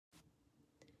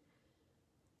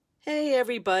Hey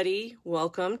everybody,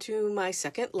 welcome to my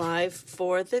second live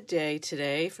for the day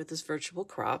today for this virtual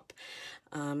crop.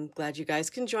 I'm glad you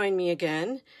guys can join me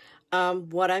again.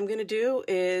 What I'm going to do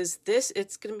is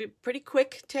it's going to be a pretty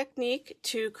quick technique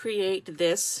to create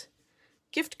this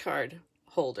gift card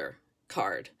holder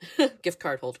card, gift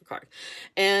card holder card.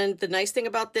 And the nice thing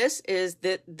about this is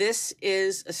that this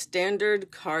is a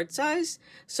standard card size.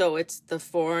 So it's the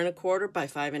 4 1/4 by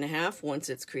 5 1/2 once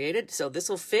it's created. So this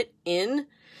will fit in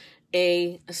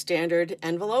a standard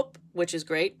envelope, which is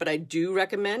great, but I do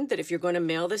recommend that if you're going to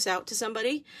mail this out to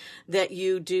somebody, that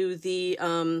you do the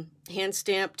hand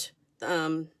stamped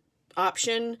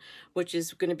option, which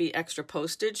is going to be extra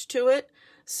postage to it.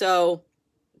 So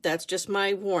that's just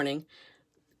my warning.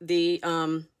 The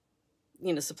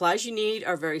supplies you need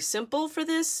are very simple for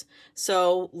this,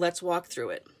 so let's walk through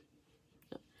it.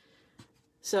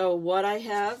 So what I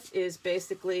have is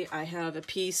basically I have a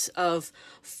piece of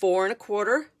 4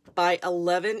 1/4 by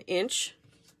 11-inch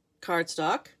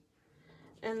cardstock,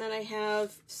 and then I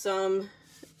have some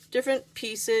different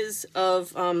pieces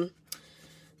of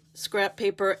scrap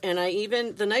paper, and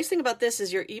the nice thing about this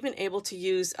is you're even able to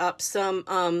use up some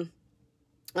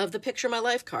of the Picture My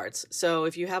Life cards. So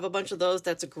if you have a bunch of those,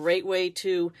 that's a great way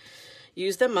to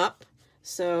use them up.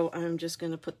 So I'm just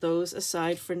going to put those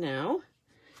aside for now.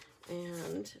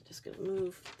 And just going to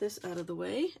move this out of the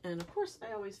way. And of course,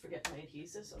 I always forget my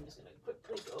adhesive, so I'm just going to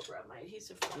quickly go grab my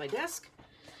adhesive from my desk.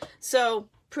 So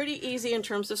pretty easy in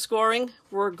terms of scoring.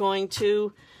 We're going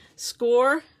to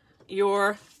score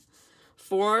your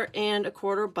 4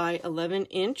 1/4 by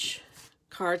 11-inch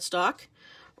cardstock.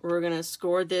 We're going to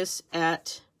score this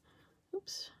at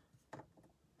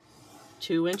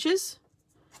 2 inches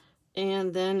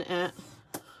and then at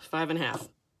 5 1/2.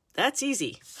 That's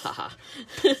easy. Haha.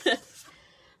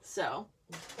 So,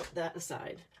 put that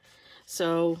aside.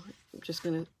 So, I'm just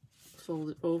going to fold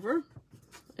it over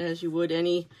as you would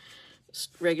any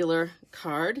regular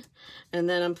card. And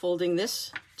then I'm folding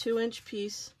this 2-inch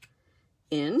piece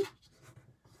in.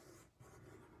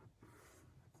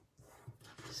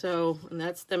 So, and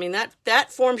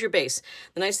that forms your base.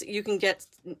 The nice you can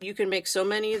make so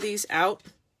many of these out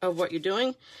of what you're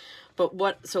doing. But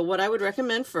what I would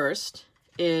recommend first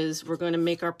is we're going to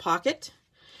make our pocket,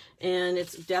 and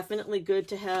it's definitely good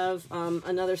to have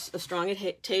a strong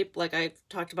tape like I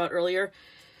talked about earlier.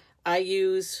 I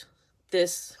use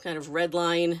this kind of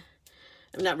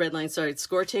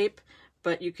score tape,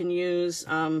 but you can use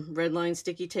red line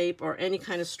sticky tape or any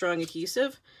kind of strong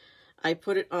adhesive. I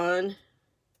put it on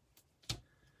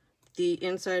the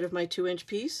inside of my 2-inch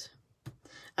piece.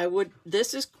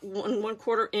 This is 1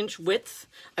 1/4 inch width.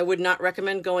 I would not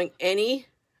recommend going any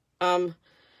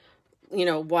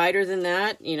wider than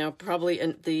that. Probably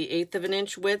the 1/8 of an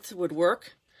inch width would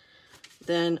work.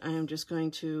 Then I'm just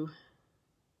going to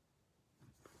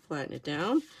flatten it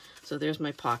down. So there's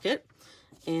my pocket,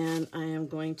 and I am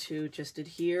going to just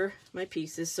adhere my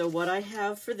pieces. So what I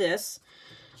have for this,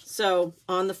 so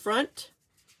on the front,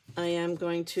 I am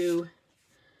going to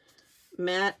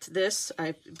mat this.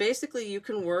 You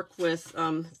can work with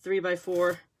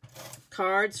 3x4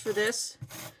 cards for this.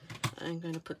 I'm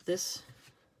going to put this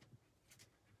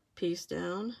piece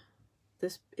down.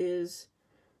 This is,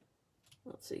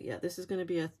 this is going to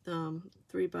be a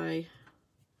 3x4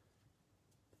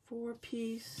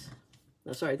 piece.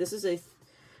 No, sorry, this is a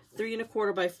 3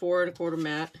 1/4 by 4 1/4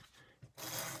 mat.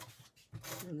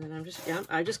 And then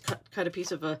I just cut a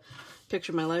piece of a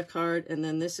Picture My Life card, and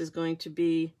then this is going to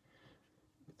be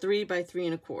 3 by 3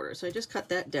 1/4. So I just cut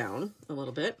that down a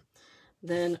little bit.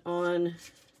 Then on,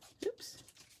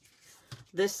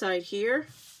 this side here,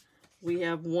 we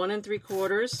have 1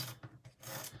 3/4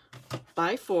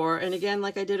 by 4. And again,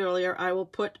 like I did earlier, I will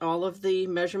put all of the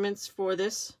measurements for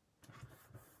this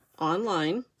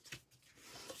online.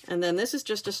 And then this is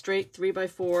just a straight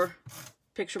 3x4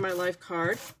 Picture My Life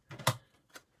card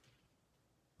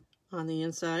on the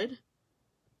inside.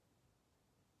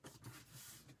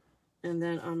 And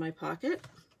then on my pocket,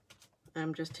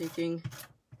 I'm just taking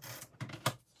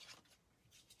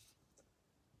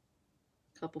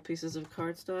a couple pieces of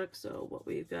cardstock. So what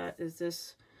we've got is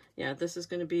this. Yeah, this is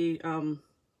going to be 1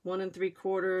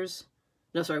 3/4.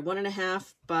 No, sorry, 1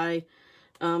 1/2 by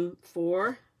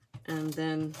 4, and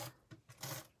then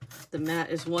the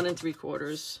mat is 1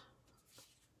 3/4.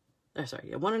 Oh, sorry,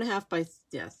 yeah, 1 1/2 by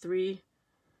 3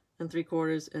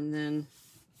 3/4, and then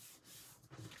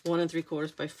 1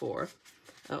 3/4 by 4.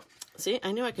 Oh, see,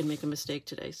 I knew I could make a mistake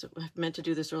today, so I meant to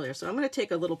do this earlier. So I'm going to take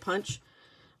a little punch.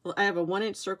 Well, I have a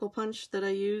 1-inch circle punch that I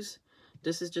use.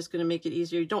 This is just going to make it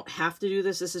easier. You don't have to do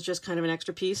this. This is just kind of an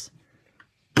extra piece.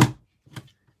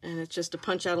 And it's just to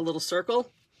punch out a little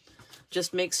circle.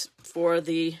 just makes for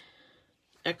the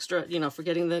extra, you know, for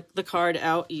getting the card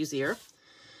out easier.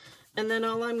 And then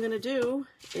all I'm going to do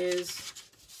is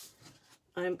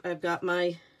I've got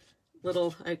my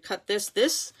little, I cut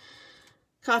this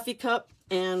coffee cup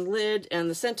and lid, and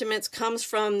the sentiments comes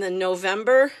from the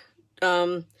November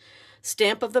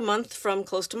stamp of the month from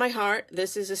Close to My Heart.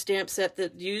 This is a stamp set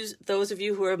that those of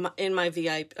you who are in my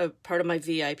part of my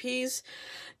VIPs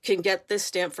can get this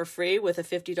stamp for free with a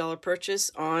 $50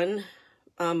 purchase on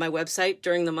my website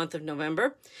during the month of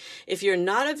November. If you're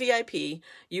not a VIP,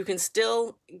 you can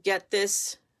still get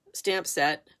this stamp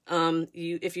set.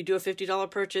 If you do a $50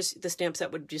 purchase, the stamp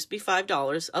set would just be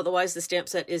 $5. Otherwise, the stamp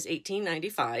set is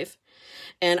 $18.95.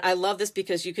 And I love this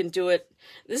because you can do it.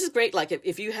 This is great. Like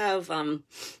if you have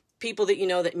people that you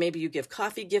know that maybe you give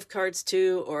coffee gift cards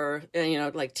to, or you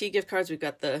know, like tea gift cards. We've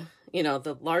got the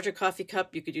larger coffee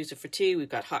cup. You could use it for tea. We've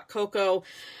got hot cocoa.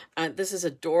 This is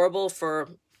adorable for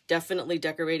definitely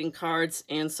decorating cards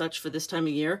and such for this time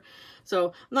of year. So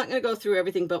I'm not going to go through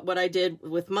everything, but what I did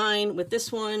with mine, with this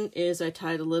one, is I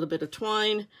tied a little bit of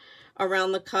twine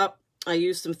around the cup. I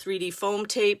used some 3D foam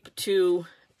tape to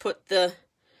put the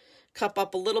cup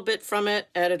up a little bit from it,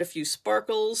 added a few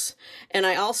sparkles, and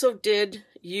I also did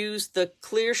use the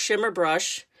clear shimmer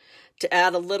brush to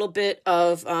add a little bit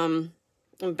of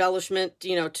embellishment,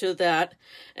 you know, to that.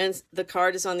 And the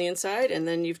card is on the inside, and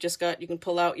then you can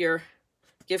pull out your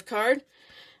gift card,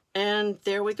 and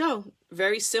there we go.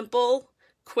 Very simple,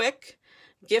 quick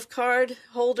gift card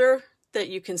holder that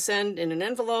you can send in an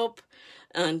envelope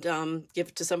and give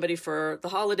it to somebody for the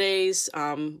holidays.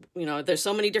 You know, there's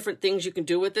so many different things you can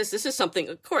do with this. This is something,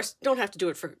 of course, don't have to do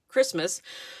it for Christmas.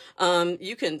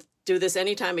 You can do this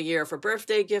any time of year for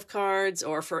birthday gift cards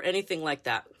or for anything like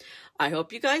that. I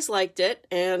hope you guys liked it,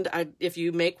 and if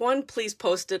you make one, please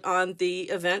post it on the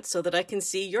event so that I can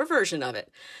see your version of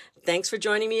it. Thanks for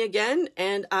joining me again,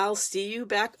 and I'll see you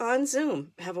back on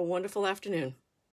Zoom. Have a wonderful afternoon.